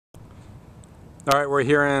All right, we're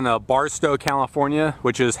here in Barstow, California,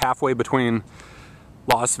 which is halfway between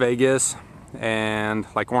Las Vegas and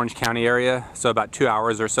like Orange County area, so about 2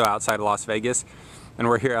 hours or so outside of Las Vegas. And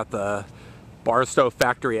we're here at the Barstow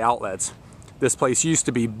Factory Outlets. This place used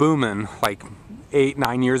to be booming like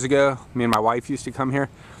 8-9 years ago. Me and my wife used to come here,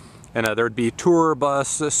 and there'd be tour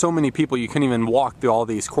bus, so many people you couldn't even walk through all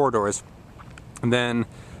these corridors. And then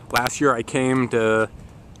last year I came to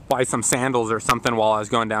buy some sandals or something while I was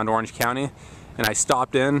going down to Orange County, and I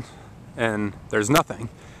stopped in and there's nothing.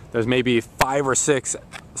 There's maybe 5 or 6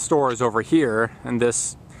 stores over here in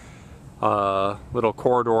this little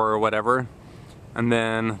corridor or whatever, and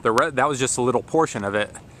then that was just a little portion of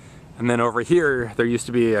it. And then over here there used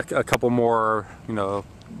to be a couple more,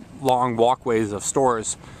 long walkways of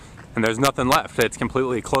stores, and there's nothing left. It's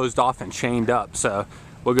completely closed off and chained up. So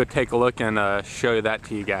we'll go take a look and show you that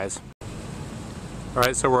to you guys. All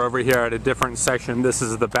right, so we're over here at a different section. This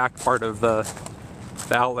is the back part of the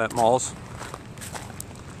outlet malls.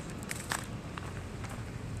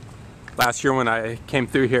 Last year when I came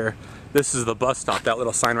through here, this is the bus stop, that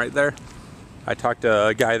little sign right there. I talked to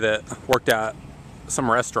a guy that worked at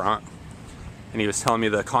some restaurant, and he was telling me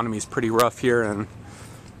the economy is pretty rough here, and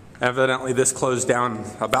evidently this closed down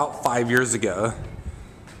about 5 years ago.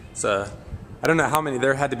 So I don't know how many,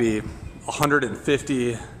 there had to be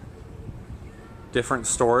 150 different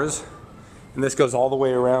stores, and this goes all the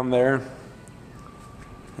way around there,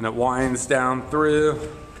 and it winds down through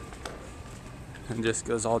and just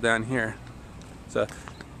goes all down here. So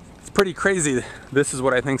it's pretty crazy. This is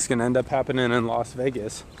what I think is going to end up happening in Las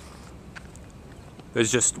Vegas.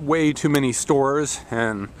 There's just way too many stores,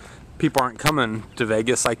 and people aren't coming to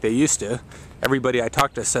Vegas like they used to. Everybody I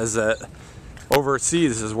talk to says that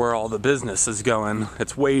overseas is where all the business is going.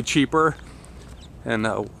 It's way cheaper and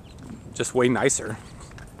just way nicer.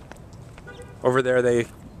 Over there they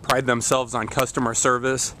pride themselves on customer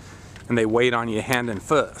service, and they wait on you hand and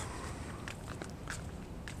foot.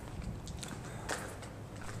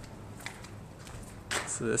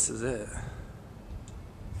 So this is it.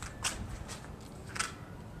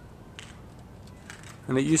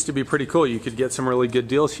 And it used to be pretty cool. You could get some really good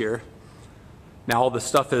deals here. Now all the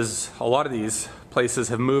stuff is, a lot of these places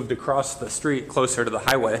have moved across the street closer to the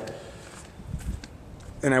highway.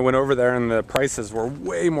 And I went over there and the prices were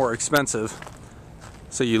way more expensive.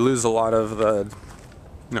 So you lose a lot of the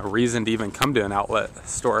reason to even come to an outlet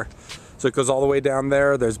store. So it goes all the way down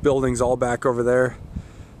there. There's buildings all back over there.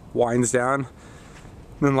 Winds down.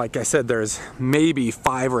 And then, like I said, there's maybe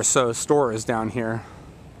 5 or so stores down here.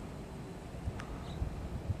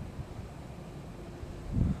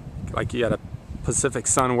 Like you got a Pacific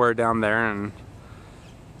Sunwear down there, and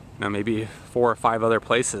maybe 4 or 5 other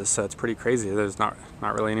places. So it's pretty crazy. There's not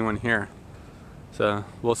really anyone here. So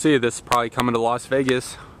we'll see. This is probably coming to Las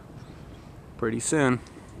Vegas pretty soon.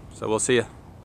 So we'll see you.